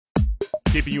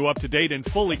Keeping you up to date and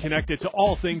fully connected to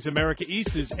all things America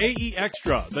East is AE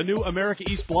Extra, the new America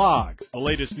East blog. The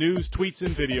latest news, tweets,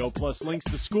 and video, plus links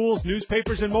to schools,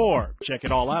 newspapers, and more. Check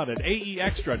it all out at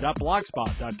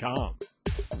aeextra.blogspot.com.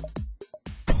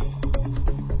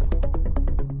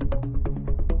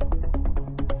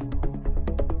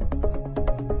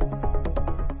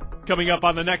 Coming up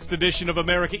on the next edition of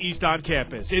America East on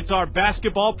Campus, it's our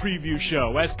basketball preview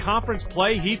show as conference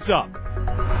play heats up.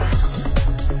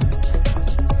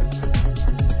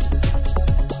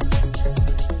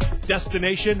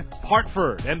 Destination,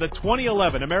 Hartford, and the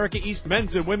 2011 America East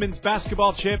Men's and Women's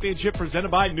Basketball Championship presented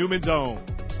by Newman's Own.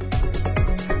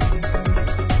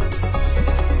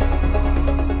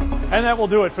 And that will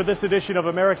do it for this edition of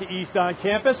America East on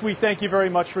Campus. We thank you very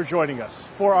much for joining us.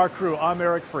 For our crew, I'm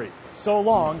Eric Frede. So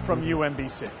long from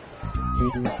UMBC.